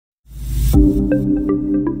I'm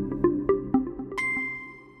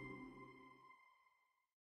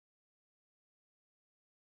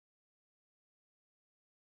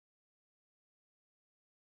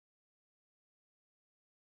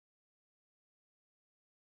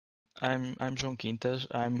João Quintas.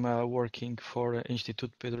 I'm working for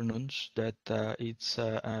Instituto Pedro Nunes, that it's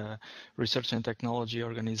a research and technology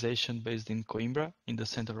organization based in Coimbra, in the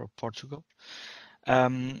center of Portugal. We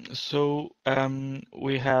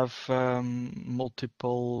have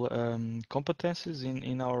multiple competencies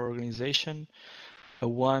in our organization.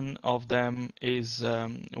 One of them is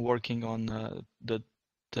working on the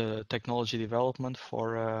technology development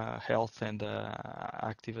for health and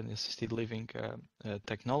active and assisted living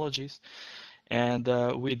technologies. And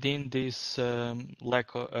within this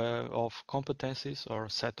lack of competencies or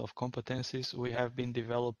set of competencies, we have been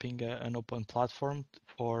developing an open platform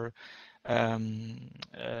for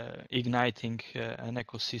igniting an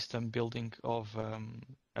ecosystem building of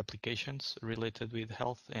applications related with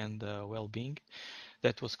health and well-being.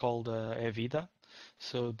 That was called eVida.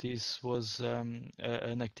 So this was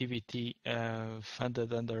an activity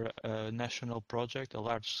funded under a national project, a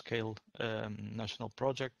large-scale national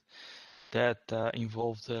project that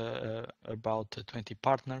involved about 20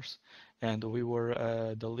 partners, and we were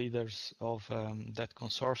the leaders of that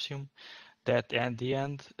consortium that at the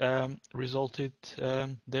end resulted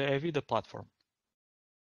the eVida platform.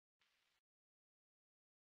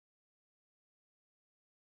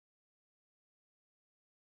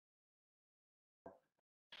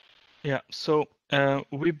 Yeah, so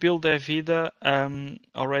we built eVida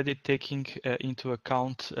already taking into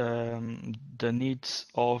account the needs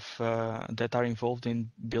of that are involved in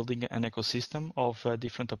building an ecosystem of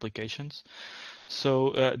different applications.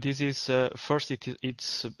 So this is first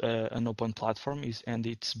it's an open platform and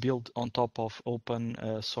it's built on top of open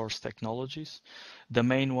source technologies. The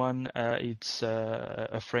main one it's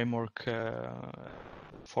a framework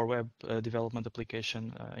for web development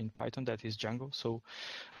application in Python, that is Django. So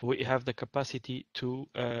we have the capacity to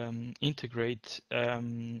integrate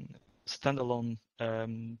standalone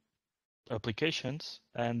applications,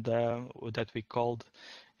 and that we called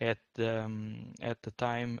at the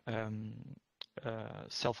time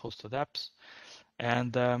self-hosted apps.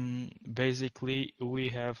 And basically, we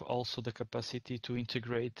have also the capacity to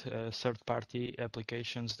integrate third-party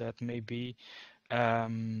applications that may be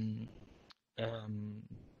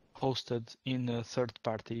hosted in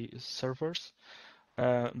third-party servers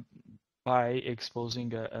by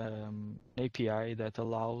exposing an API that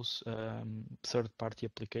allows third-party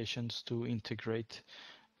applications to integrate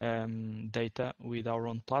data with our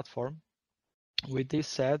own platform. With this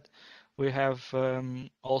said, we have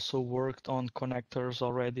also worked on connectors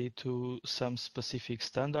already to some specific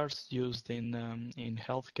standards used in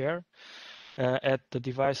healthcare. At the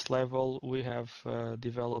device level, we have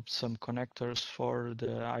developed some connectors for the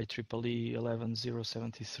IEEE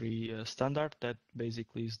 11073 standard. That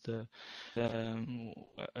basically is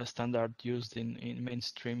a standard used in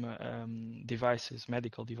mainstream devices,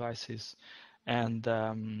 medical devices, and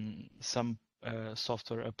some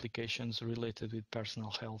software applications related with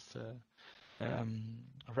personal health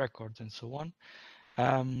records and so on.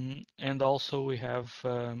 And also we have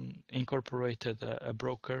incorporated a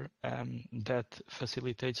broker that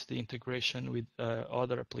facilitates the integration with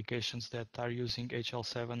other applications that are using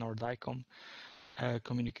HL7 or DICOM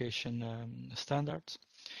communication standards.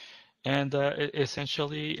 And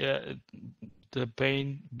essentially, the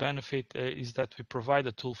main benefit is that we provide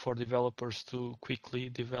a tool for developers to quickly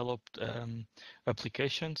develop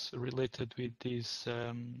applications related with this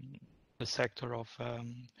the sector of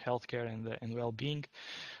healthcare and well-being,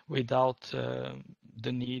 without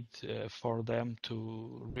the need for them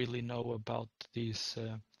to really know about these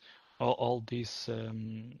all these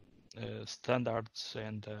standards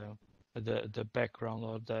and the background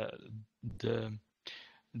or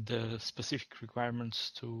the specific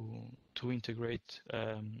requirements to integrate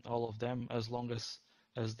all of them, as long as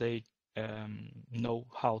they know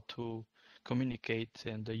how to communicate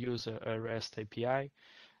and use a REST API.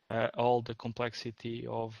 All the complexity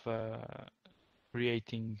of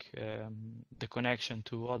creating the connection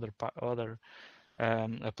to other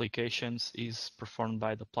applications is performed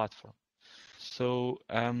by the platform. So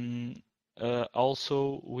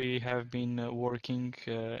also we have been working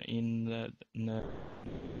in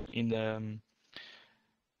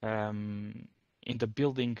the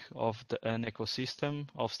building of an ecosystem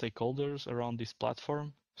of stakeholders around this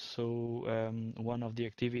platform. So one of the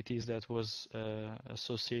activities that was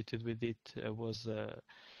associated with it was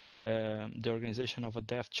the organization of a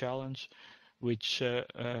dev challenge, which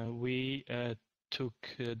we took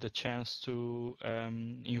the chance to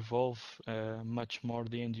involve much more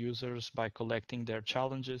the end users by collecting their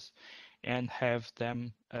challenges and have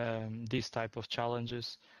them these type of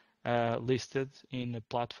challenges listed in a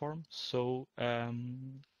platform, so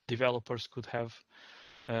developers could have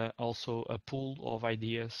also a pool of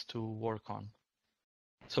ideas to work on.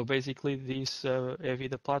 So basically, this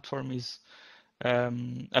eVida platform is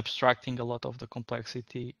abstracting a lot of the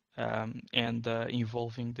complexity and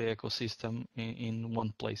involving the ecosystem in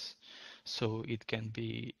one place, so it can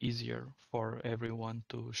be easier for everyone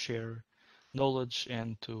to share knowledge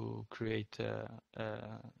and to create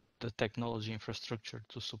the technology infrastructure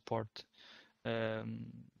to support um,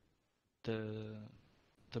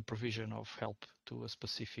 the provision of help to a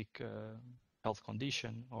specific health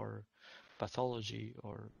condition or pathology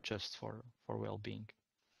or just for well-being.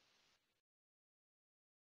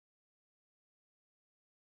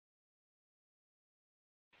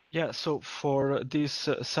 Yeah, so for this,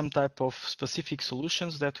 some type of specific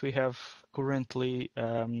solutions that we have currently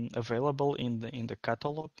available in the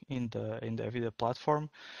catalog in the eVida platform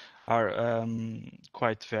are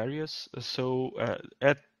quite various. So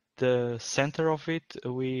at the center of it,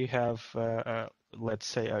 we have let's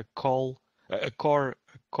say a core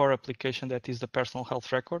application that is the personal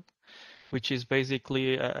health record, which is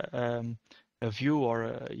basically a view,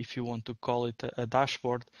 or if you want to call it a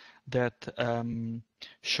dashboard that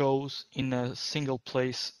shows in a single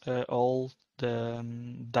place all the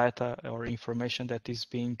data or information that is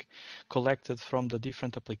being collected from the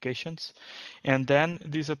different applications. And then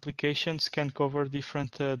these applications can cover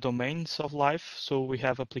different domains of life. So we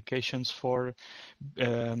have applications for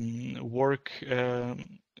work, the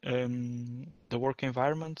work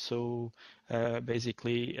environment. So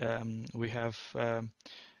basically, we have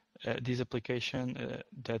this application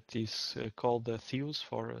that is called the Theus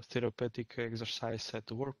for therapeutic exercise at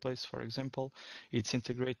the workplace, for example. It's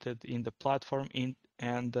integrated in the platform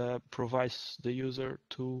and provides the user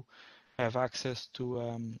to have access to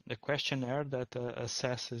a questionnaire that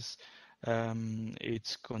assesses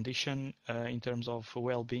its condition in terms of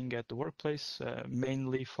well-being at the workplace,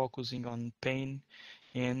 mainly focusing on pain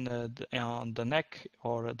on the neck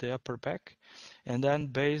or the upper back. And then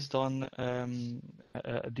based on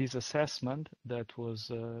this assessment that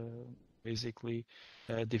was basically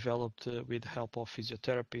developed with the help of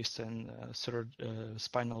physiotherapists and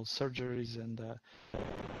spinal surgeries and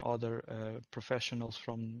other professionals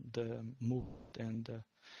from the movement and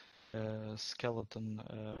skeleton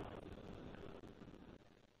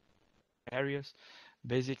areas.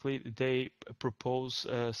 Basically, they propose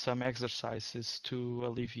some exercises to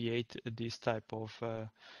alleviate this type of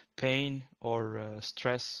pain or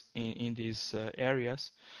stress in these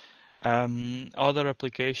areas. Other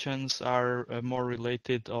applications are more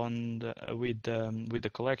related with the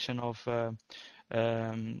collection of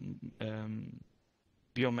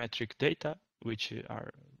biometric data, which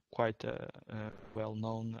are quite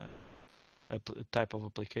well-known type of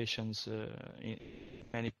applications in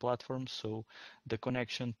many platforms. So the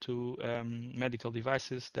connection to medical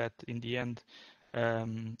devices that in the end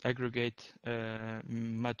aggregate a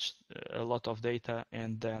lot of data,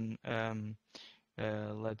 and then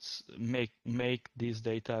let's make this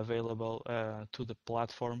data available to the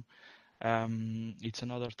platform. It's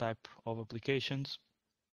another type of applications.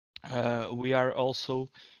 We are also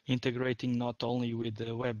integrating not only with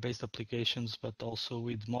the web-based applications, but also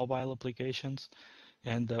with mobile applications.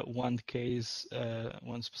 And one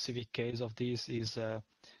specific case of this is a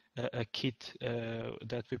kit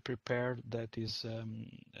that we prepared that is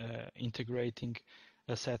integrating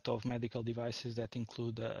a set of medical devices that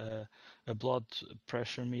include a blood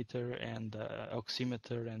pressure meter and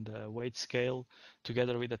oximeter and a weight scale,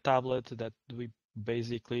 together with a tablet that we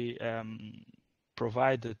basically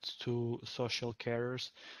provided to social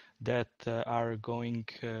carers that are going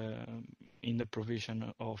in the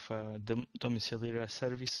provision of domiciliary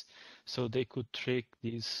service, so they could take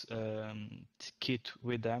this kit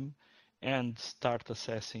with them and start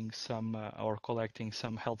assessing some or collecting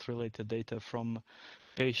some health-related data from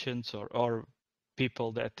patients or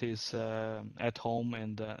people that is at home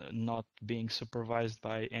and not being supervised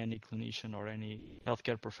by any clinician or any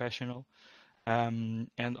healthcare professional.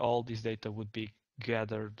 And all this data would be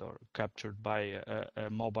gathered or captured by a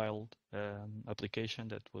mobile application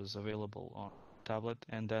that was available on tablet,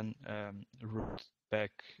 and then route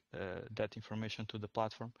back that information to the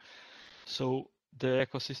platform. So the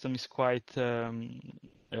ecosystem is quite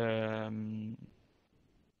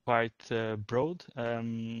broad.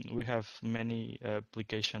 We have many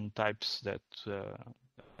application types that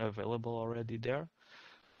available already there.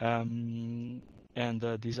 And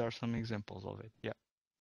these are some examples of it. Yeah.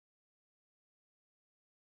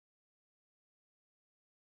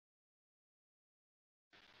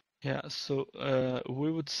 Yeah, so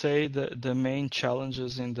we would say the main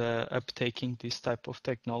challenges in the uptaking this type of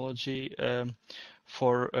technology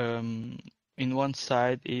for in one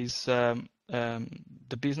side is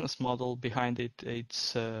the business model behind it.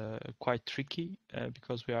 It's quite tricky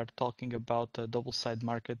because we are talking about a double side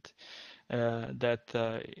market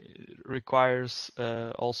that requires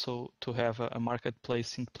also to have a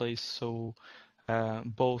marketplace in place so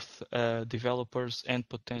both developers and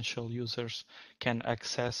potential users can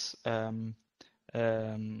access the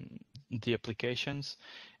applications,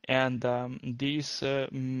 and this uh,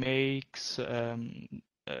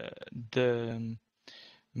 the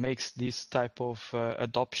makes this type of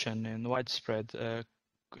adoption and widespread a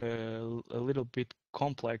little bit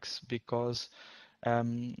complex because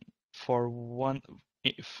um, for one,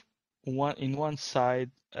 if one in one side,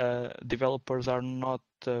 developers are not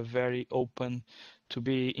very open to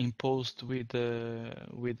be imposed with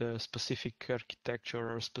a specific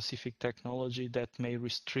architecture or specific technology that may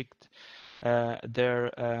restrict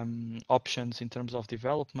their options in terms of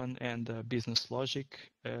development and business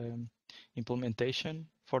logic implementation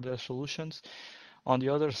for their solutions. On the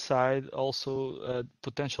other side, also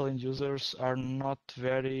potential end users are not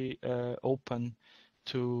very open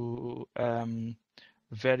to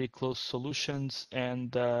very close solutions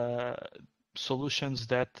and solutions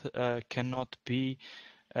that cannot be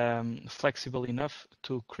flexible enough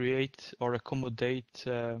to create or accommodate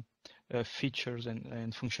features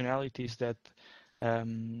and functionalities that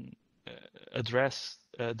um, address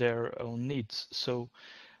their own needs. So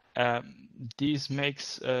this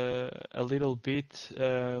makes a little bit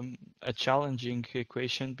a challenging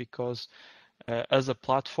equation because as a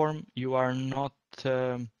platform, you are not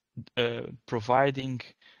providing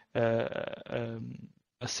uh, um,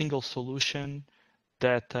 a single solution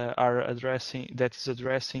that is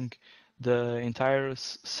addressing the entire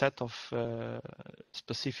set of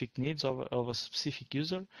specific needs of a specific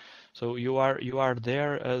user. So you are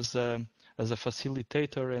there as a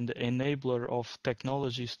facilitator and enabler of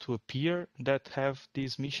technologies to appear that have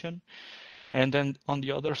this mission. And then on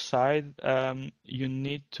the other side, you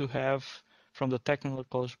need to have, from the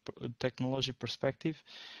technology perspective,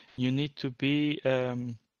 you need to be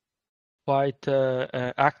quite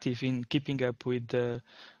active in keeping up with the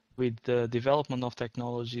development of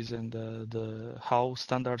technologies and the how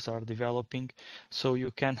standards are developing, so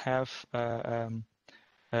you can have an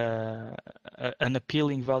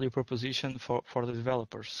appealing value proposition for the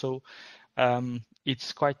developers. So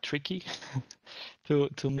it's quite tricky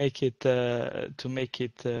to make it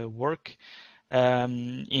work.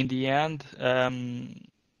 In the end,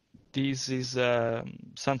 this is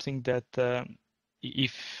something that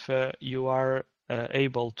if you are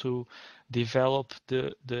able to develop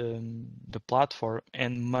the platform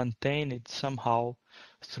and maintain it somehow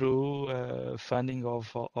through funding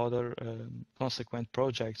of other consequent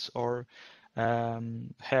projects, or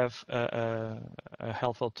have a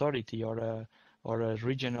health authority or a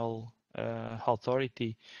regional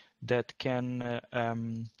authority that can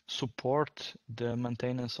support the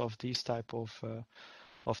maintenance of these type of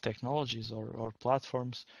technologies or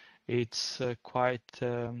platforms, it's quite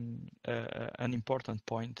an important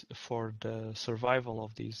point for the survival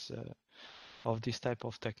of these type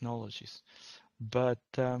of technologies. But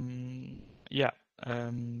yeah,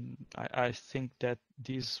 I think that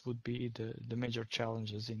these would be the major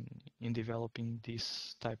challenges in developing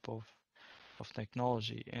this type of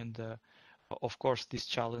technology. And of course, these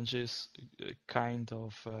challenges kind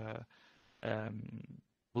of um,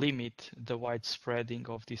 limit the widespreading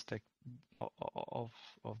of this tech of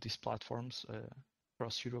these platforms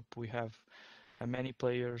across Europe. We have many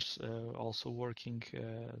players also working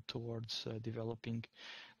towards developing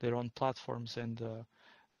their own platforms, and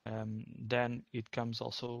then it comes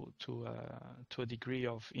also to a degree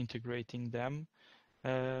of integrating them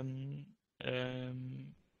um, um,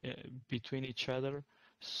 between each other.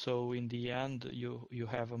 So in the end, you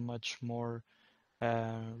have a much more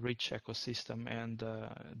rich ecosystem, and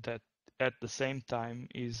that at the same time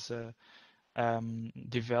is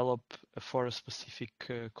developed for a specific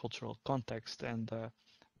cultural context, and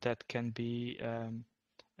that can be um,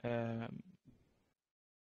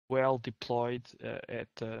 well deployed at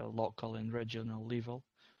local and regional level,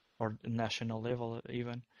 or national level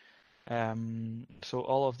even. So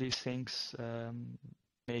all of these things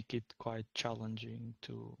make it quite challenging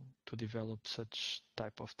to develop such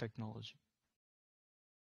type of technology.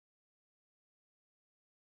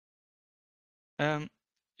 Um,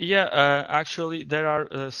 yeah, actually, there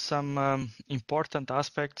are some important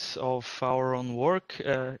aspects of our own work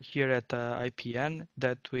here at IPN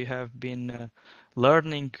that we have been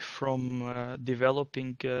learning from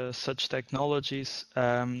developing such technologies,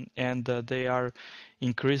 and they are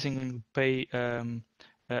increasingly play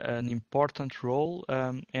an important role,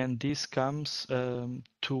 and this comes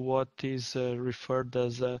to what is referred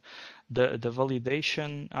as the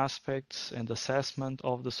validation aspects and assessment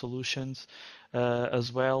of the solutions,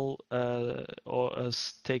 as well or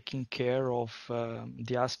as taking care of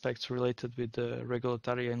the aspects related with the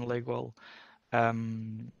regulatory and legal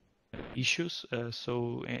issues.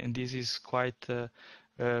 And this is quite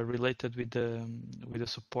related with the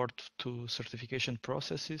support to certification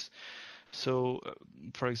processes. So,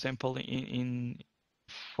 for example,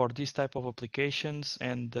 for this type of applications,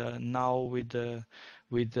 and now with the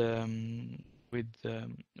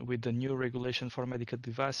new regulation for medical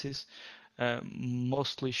devices,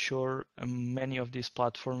 mostly sure many of these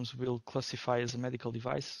platforms will classify as a medical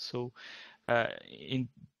device. So, in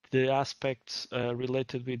the aspects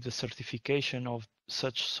related with the certification of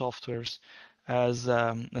such softwares as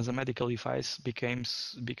a medical device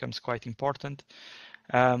becomes quite important.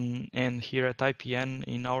 And here at IPN,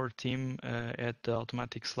 in our team at the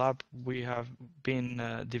Automatics Lab, we have been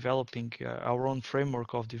developing our own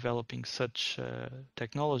framework of developing such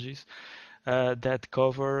technologies that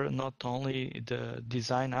cover not only the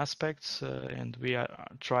design aspects, and we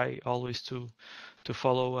try always to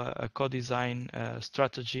follow a co-design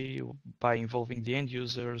strategy by involving the end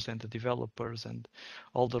users and the developers and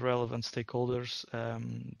all the relevant stakeholders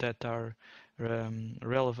that are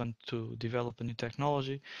relevant to develop a new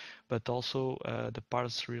technology, but also the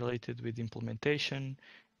parts related with implementation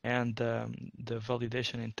and the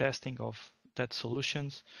validation and testing of that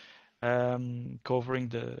solutions, covering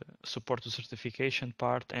the support to certification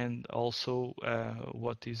part, and also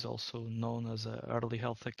what is also known as a early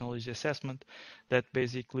health technology assessment, that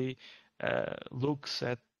basically looks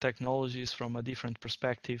at technologies from a different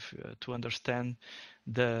perspective to understand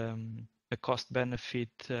the cost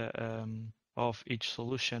benefit of each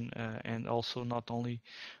solution, and also not only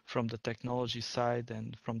from the technology side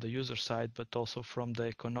and from the user side, but also from the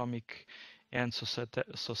economic and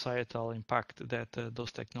societal impact that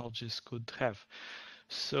those technologies could have.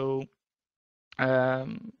 So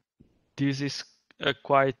this is a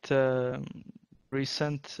quite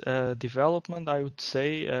recent development, I would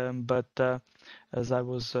say, but as I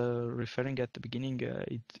was referring at the beginning,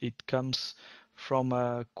 it comes from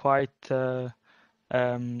a quite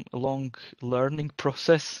long learning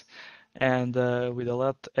process, and with a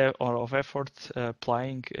lot of effort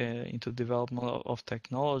applying into development of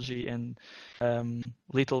technology, and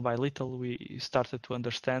little by little we started to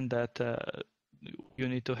understand that you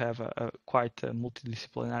need to have a quite a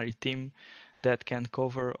multidisciplinary team that can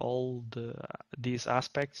cover all these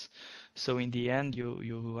aspects. So in the end,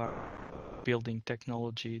 you are building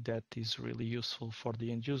technology that is really useful for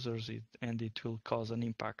the end users, and it will cause an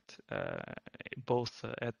impact both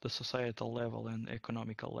at the societal level and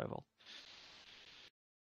economical level.